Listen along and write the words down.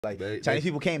Like Chinese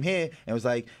people came here and was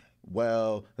like,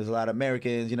 well, there's a lot of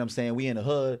Americans, you know what I'm saying? We in the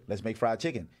hood, let's make fried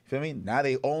chicken. Feel me? Now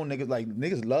they own niggas, like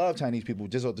niggas love Chinese people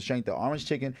just off the strength of orange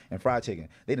chicken and fried chicken.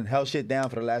 They done held shit down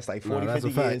for the last like 40, 50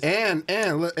 years.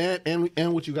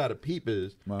 And what you gotta peep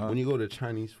is when you go to a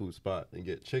Chinese food spot and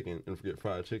get chicken and get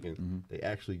fried chicken, they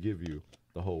actually give you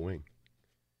the whole wing.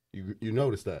 You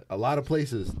notice that. A lot of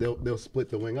places they'll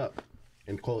split the wing up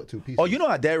and call it 2 pieces. Oh, you know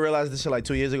my dad realized this shit like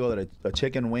 2 years ago that a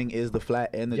chicken wing is the flat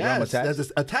and the drum attached?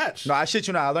 That's attached. No, I shit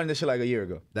you not. I learned this shit like a year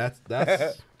ago. That's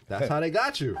how they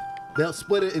got you. They'll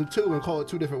split it in 2 and call it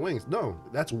 2 different wings. No,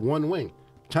 that's 1 wing.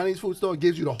 Chinese food store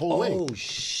gives you the whole wing. Oh,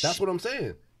 shit. That's what I'm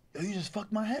saying. Yo, you just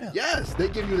fucked my head up. Yes, they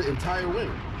give you the entire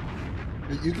wing.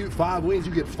 You get 5 wings,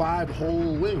 you get 5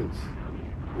 whole wings,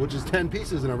 which is 10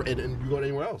 pieces, and you go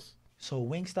anywhere else. So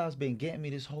Wingstop's been getting me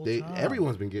this whole time.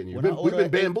 Everyone's been getting you. We've been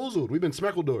bamboozled. We've been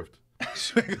Smeckledorfed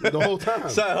the whole time.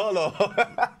 Son, hold on.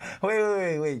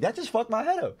 wait. That just fucked my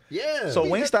head up. Yeah. So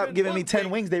Wingstop giving me 10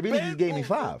 wings, they really just gave me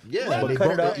 5. Yeah, they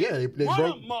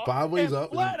broke 5 wings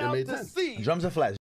up and made 10. Drums are flat.